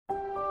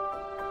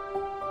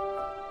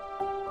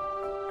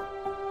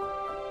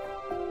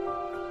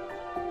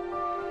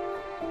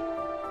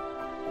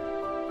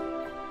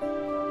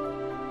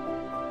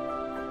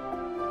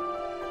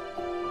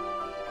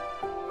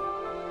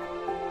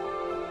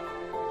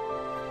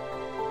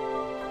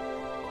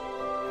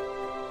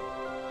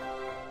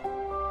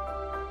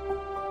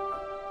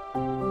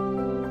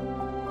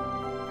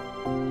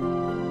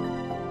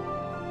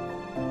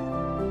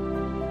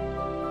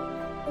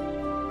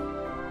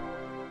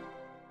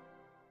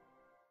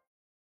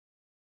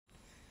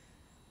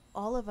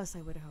All of us,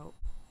 I would hope,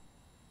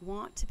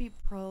 want to be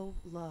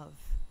pro-love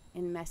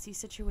in messy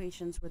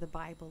situations where the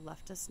Bible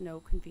left us no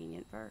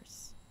convenient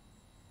verse.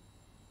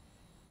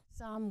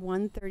 Psalm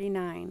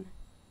 139,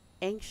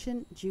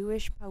 ancient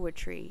Jewish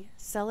poetry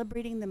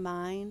celebrating the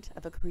mind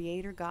of a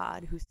creator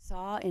God who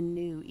saw and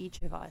knew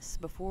each of us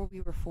before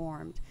we were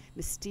formed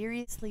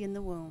mysteriously in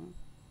the womb,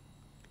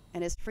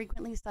 and is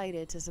frequently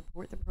cited to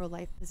support the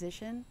pro-life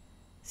position,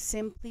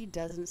 simply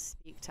doesn't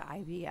speak to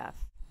IVF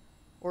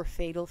or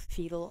fatal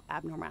fetal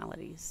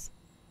abnormalities.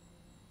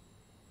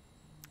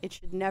 It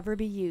should never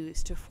be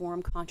used to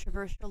form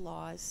controversial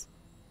laws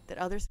that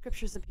other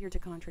scriptures appear to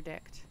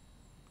contradict.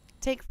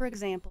 Take, for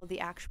example, the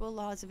actual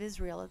laws of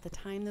Israel at the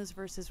time those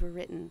verses were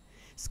written.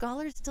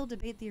 Scholars still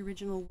debate the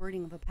original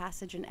wording of a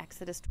passage in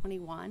Exodus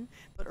 21,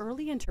 but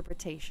early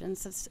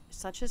interpretations,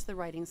 such as the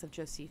writings of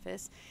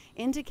Josephus,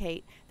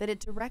 indicate that it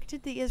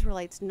directed the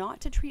Israelites not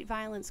to treat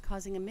violence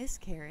causing a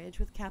miscarriage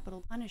with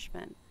capital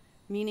punishment,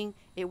 meaning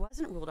it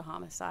wasn't ruled a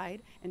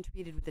homicide and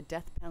treated with the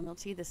death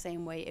penalty the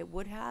same way it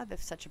would have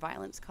if such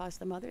violence caused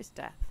the mother's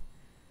death.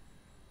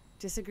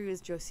 Disagree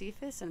with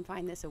Josephus and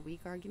find this a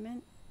weak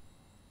argument?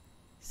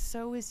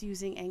 So is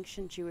using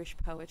ancient Jewish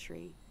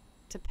poetry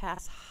to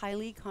pass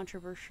highly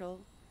controversial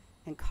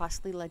and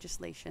costly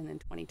legislation in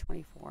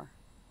 2024.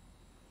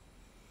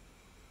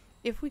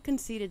 If we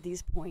conceded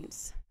these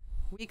points,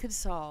 we could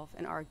solve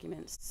an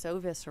argument so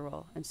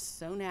visceral and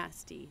so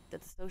nasty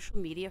that the social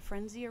media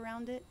frenzy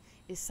around it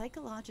is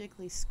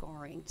psychologically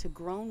scarring to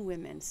grown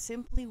women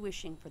simply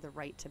wishing for the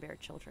right to bear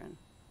children.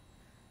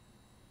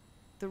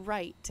 The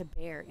right to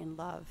bear in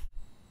love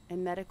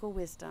and medical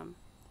wisdom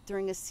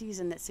during a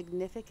season that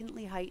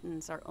significantly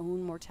heightens our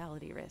own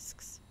mortality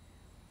risks.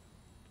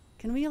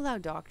 Can we allow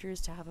doctors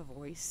to have a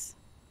voice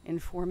in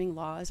forming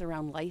laws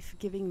around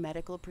life-giving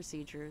medical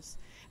procedures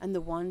and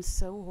the ones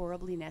so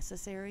horribly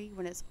necessary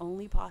when it's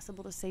only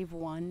possible to save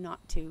one, not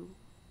two?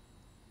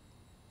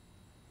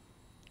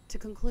 To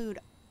conclude,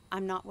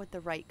 I'm not what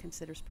the right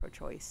considers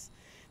pro-choice,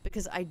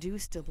 because I do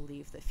still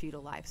believe that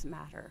fetal lives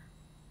matter.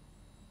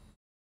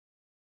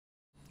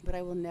 But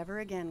I will never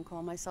again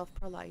call myself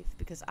pro-life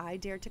because I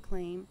dare to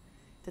claim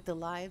that the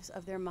lives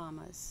of their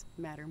mamas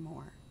matter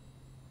more.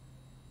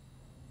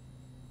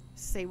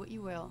 Say what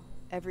you will,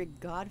 every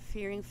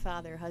God-fearing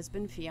father,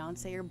 husband,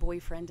 fiance, or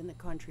boyfriend in the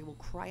country will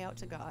cry out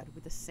to God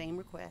with the same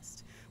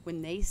request when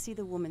they see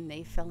the woman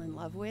they fell in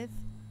love with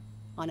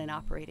on an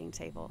operating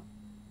table,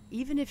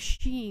 even if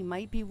she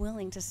might be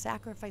willing to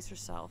sacrifice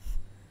herself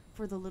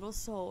for the little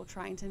soul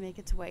trying to make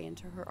its way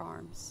into her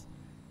arms.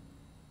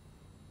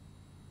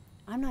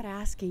 I'm not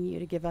asking you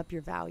to give up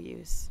your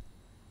values.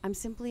 I'm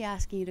simply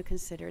asking you to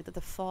consider that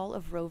the fall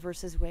of Roe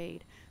versus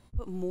Wade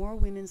put more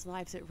women's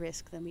lives at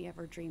risk than we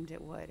ever dreamed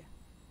it would.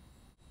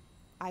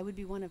 I would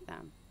be one of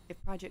them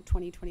if Project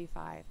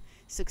 2025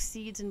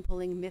 succeeds in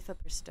pulling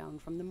mifepristone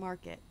from the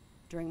market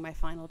during my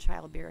final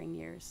childbearing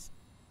years.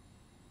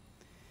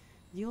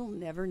 You'll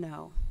never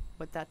know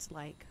what that's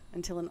like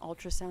until an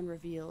ultrasound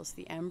reveals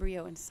the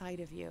embryo inside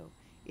of you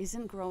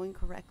isn't growing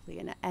correctly,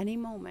 and at any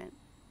moment,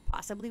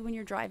 possibly when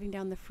you're driving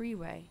down the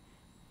freeway,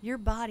 your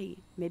body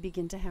may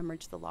begin to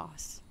hemorrhage the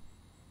loss.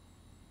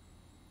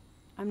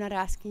 I'm not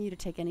asking you to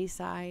take any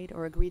side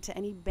or agree to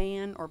any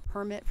ban or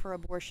permit for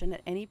abortion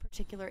at any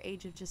particular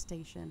age of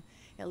gestation,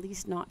 at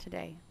least not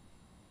today.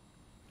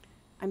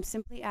 I'm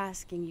simply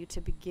asking you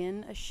to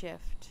begin a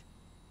shift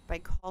by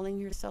calling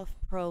yourself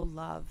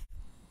pro-love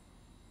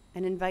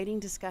and inviting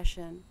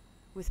discussion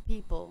with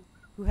people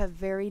who have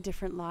very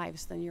different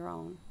lives than your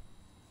own.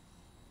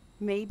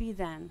 Maybe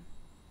then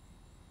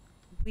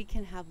we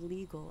can have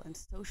legal and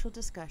social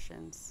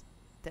discussions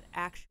that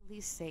actually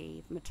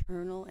save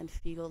maternal and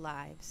fetal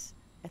lives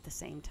at the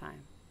same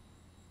time.